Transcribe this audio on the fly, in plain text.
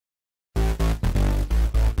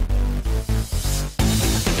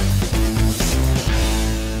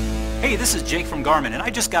Hey, this is Jake from Garmin, and I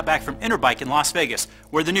just got back from Interbike in Las Vegas,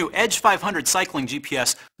 where the new Edge 500 cycling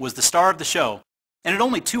GPS was the star of the show. And at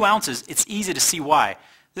only 2 ounces, it's easy to see why.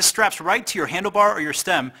 This straps right to your handlebar or your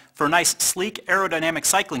stem for a nice, sleek, aerodynamic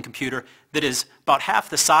cycling computer that is about half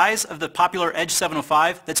the size of the popular Edge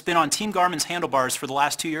 705 that's been on Team Garmin's handlebars for the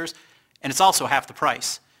last 2 years, and it's also half the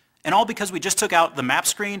price. And all because we just took out the map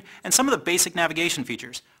screen and some of the basic navigation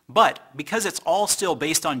features. But because it's all still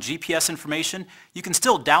based on GPS information, you can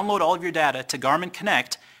still download all of your data to Garmin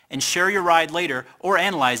Connect and share your ride later or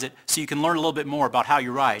analyze it so you can learn a little bit more about how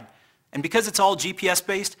you ride. And because it's all GPS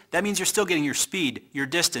based, that means you're still getting your speed, your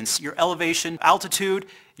distance, your elevation, altitude,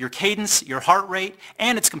 your cadence, your heart rate,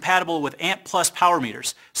 and it's compatible with ANT Plus power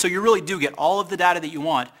meters. So you really do get all of the data that you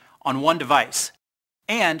want on one device.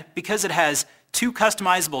 And because it has 2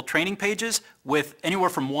 customizable training pages with anywhere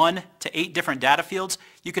from 1 to 8 different data fields,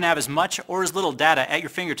 you can have as much or as little data at your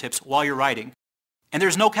fingertips while you're riding. And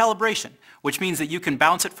there's no calibration, which means that you can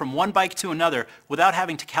bounce it from one bike to another without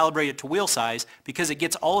having to calibrate it to wheel size because it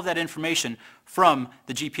gets all of that information from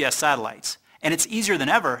the GPS satellites. And it's easier than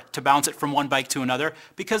ever to bounce it from one bike to another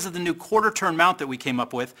because of the new quarter-turn mount that we came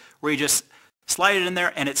up with, where you just slide it in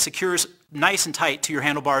there and it secures nice and tight to your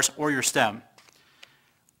handlebars or your stem.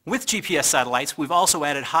 With GPS satellites, we've also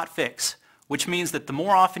added HotFixT, which means that the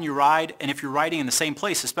more often you ride, and if you're riding in the same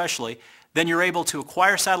place especially, then you're able to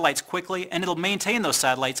acquire satellites quickly, and it'll maintain those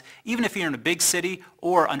satellites even if you're in a big city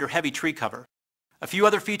or under heavy tree cover. A few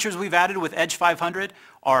other features we've added with Edge 500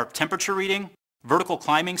 are temperature reading, vertical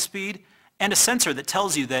climbing speed, and a sensor that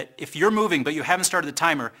tells you that if you're moving but you haven't started the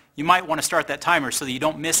timer, you might want to start that timer so that you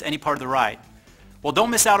don't miss any part of the ride. Well,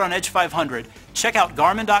 don't miss out on Edge 500. Check out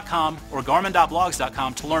Garmin.com or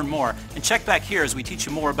Garmin.blogs.com to learn more, and check back here as we teach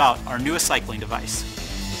you more about our newest cycling device.